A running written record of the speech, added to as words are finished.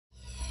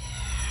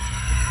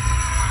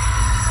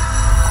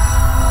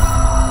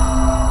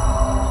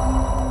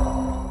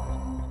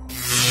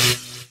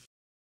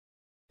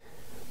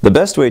The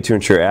best way to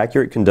ensure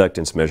accurate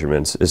conductance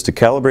measurements is to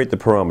calibrate the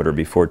porometer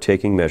before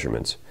taking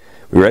measurements.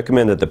 We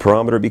recommend that the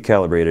porometer be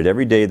calibrated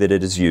every day that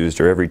it is used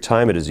or every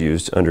time it is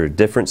used under a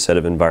different set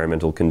of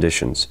environmental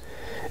conditions.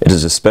 It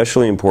is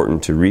especially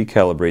important to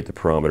recalibrate the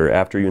porometer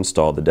after you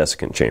install the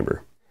desiccant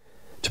chamber.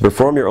 To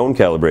perform your own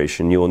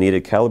calibration, you will need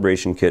a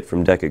calibration kit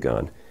from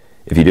Decagon.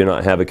 If you do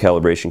not have a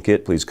calibration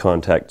kit, please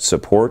contact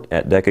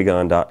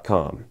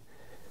support@decagon.com.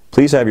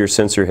 Please have your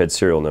sensor head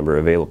serial number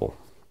available.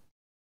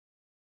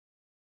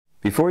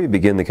 Before you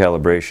begin the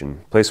calibration,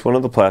 place one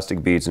of the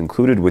plastic beads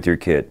included with your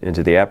kit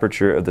into the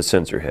aperture of the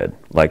sensor head,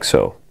 like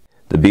so.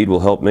 The bead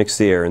will help mix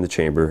the air in the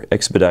chamber,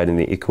 expediting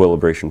the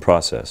equilibration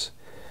process.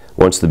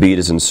 Once the bead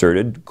is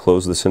inserted,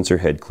 close the sensor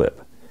head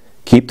clip.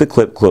 Keep the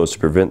clip closed to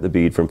prevent the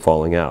bead from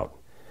falling out.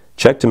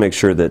 Check to make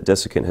sure that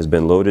desiccant has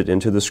been loaded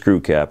into the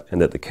screw cap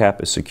and that the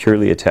cap is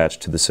securely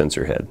attached to the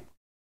sensor head.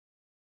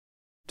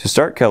 To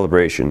start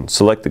calibration,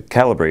 select the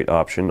Calibrate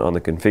option on the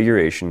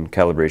Configuration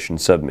Calibration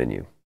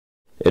submenu.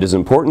 It is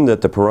important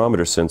that the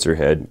porometer sensor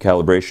head,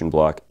 calibration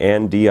block,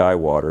 and DI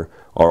water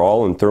are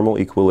all in thermal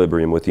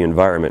equilibrium with the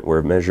environment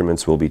where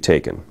measurements will be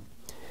taken.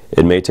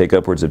 It may take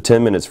upwards of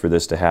 10 minutes for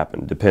this to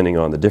happen, depending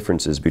on the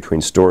differences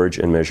between storage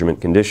and measurement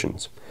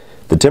conditions.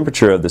 The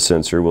temperature of the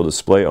sensor will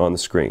display on the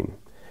screen.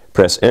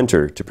 Press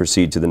Enter to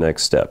proceed to the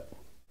next step.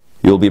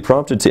 You will be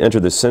prompted to enter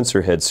the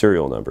sensor head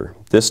serial number.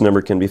 This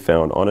number can be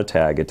found on a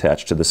tag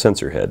attached to the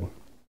sensor head.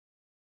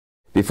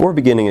 Before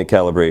beginning a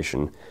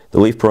calibration,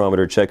 the leaf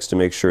porometer checks to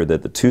make sure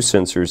that the two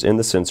sensors in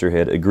the sensor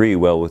head agree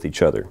well with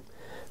each other.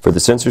 For the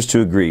sensors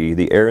to agree,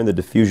 the air in the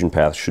diffusion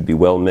path should be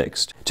well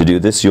mixed. To do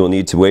this, you will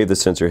need to wave the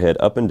sensor head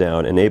up and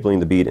down, enabling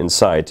the bead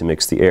inside to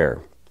mix the air.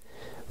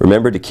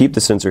 Remember to keep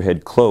the sensor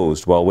head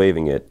closed while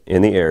waving it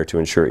in the air to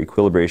ensure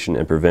equilibration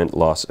and prevent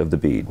loss of the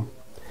bead.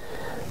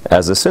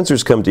 As the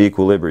sensors come to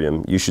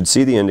equilibrium, you should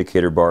see the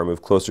indicator bar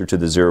move closer to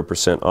the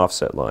 0%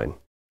 offset line.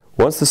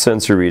 Once the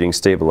sensor readings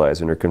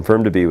stabilize and are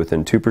confirmed to be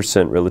within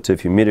 2%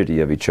 relative humidity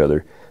of each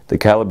other, the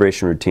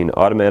calibration routine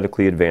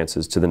automatically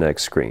advances to the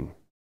next screen.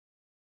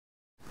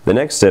 The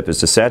next step is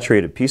to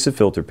saturate a piece of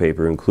filter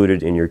paper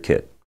included in your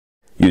kit.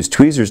 Use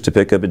tweezers to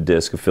pick up a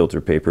disc of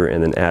filter paper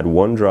and then add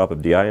 1 drop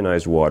of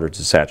deionized water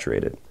to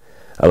saturate it.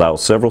 Allow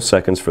several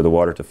seconds for the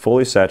water to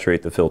fully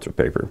saturate the filter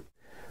paper.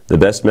 The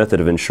best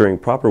method of ensuring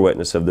proper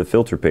wetness of the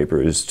filter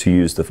paper is to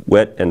use the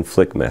wet and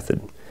flick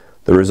method.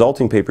 The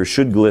resulting paper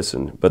should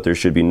glisten, but there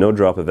should be no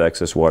drop of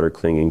excess water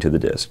clinging to the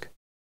disc.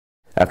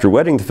 After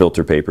wetting the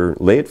filter paper,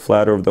 lay it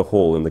flat over the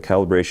hole in the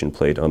calibration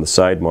plate on the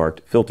side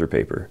marked filter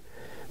paper.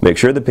 Make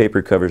sure the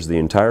paper covers the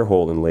entire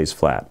hole and lays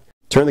flat.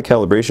 Turn the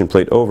calibration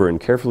plate over and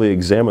carefully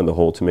examine the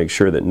hole to make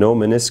sure that no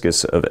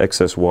meniscus of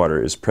excess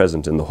water is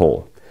present in the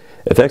hole.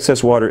 If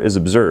excess water is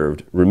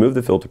observed, remove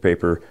the filter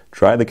paper,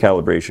 dry the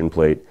calibration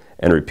plate,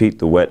 and repeat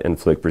the wet and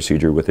flick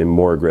procedure with a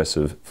more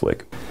aggressive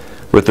flick.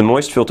 With the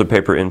moist filter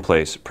paper in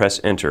place,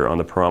 press Enter on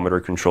the porometer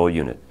control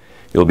unit.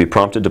 You will be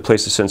prompted to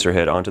place the sensor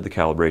head onto the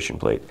calibration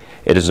plate.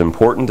 It is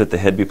important that the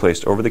head be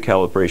placed over the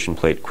calibration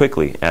plate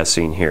quickly, as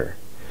seen here.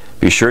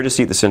 Be sure to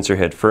seat the sensor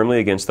head firmly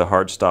against the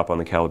hard stop on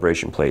the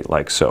calibration plate,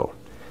 like so.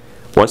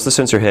 Once the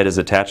sensor head is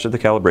attached to the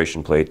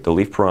calibration plate, the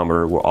leaf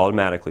porometer will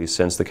automatically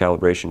sense the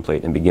calibration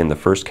plate and begin the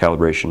first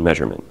calibration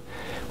measurement.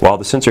 While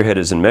the sensor head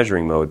is in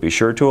measuring mode, be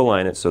sure to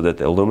align it so that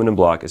the aluminum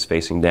block is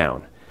facing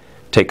down.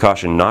 Take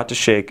caution not to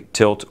shake,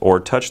 tilt,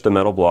 or touch the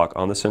metal block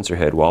on the sensor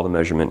head while the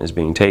measurement is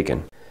being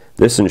taken.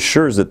 This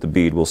ensures that the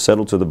bead will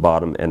settle to the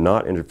bottom and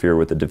not interfere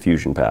with the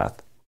diffusion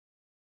path.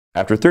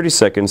 After 30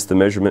 seconds, the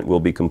measurement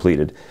will be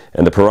completed,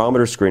 and the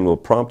porometer screen will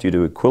prompt you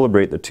to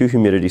equilibrate the two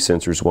humidity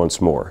sensors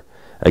once more.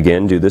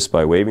 Again, do this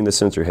by waving the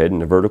sensor head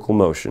in a vertical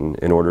motion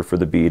in order for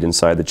the bead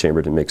inside the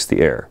chamber to mix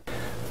the air.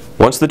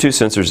 Once the two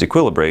sensors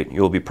equilibrate,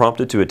 you will be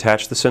prompted to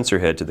attach the sensor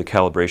head to the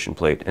calibration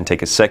plate and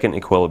take a second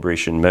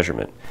equilibration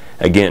measurement.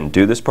 Again,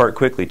 do this part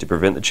quickly to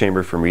prevent the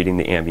chamber from reading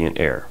the ambient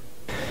air.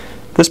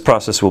 This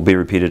process will be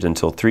repeated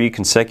until 3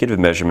 consecutive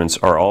measurements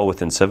are all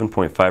within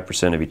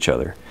 7.5% of each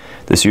other.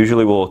 This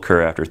usually will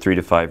occur after 3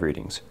 to 5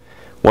 readings.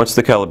 Once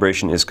the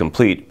calibration is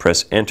complete,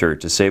 press Enter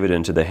to save it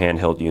into the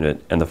handheld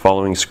unit, and the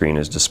following screen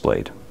is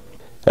displayed.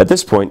 At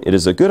this point, it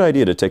is a good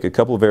idea to take a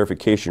couple of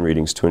verification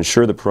readings to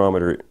ensure the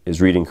porometer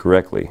is reading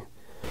correctly.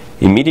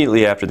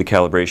 Immediately after the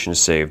calibration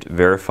is saved,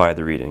 verify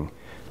the reading.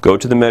 Go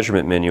to the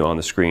measurement menu on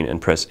the screen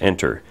and press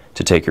Enter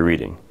to take a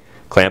reading.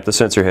 Clamp the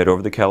sensor head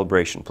over the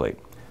calibration plate.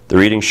 The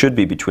reading should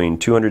be between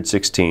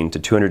 216 to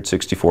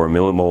 264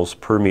 millimoles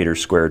per meter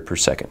squared per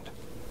second.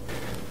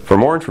 For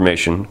more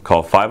information,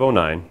 call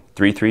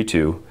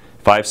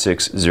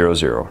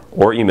 509-332-5600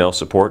 or email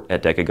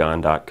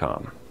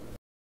support@decagon.com.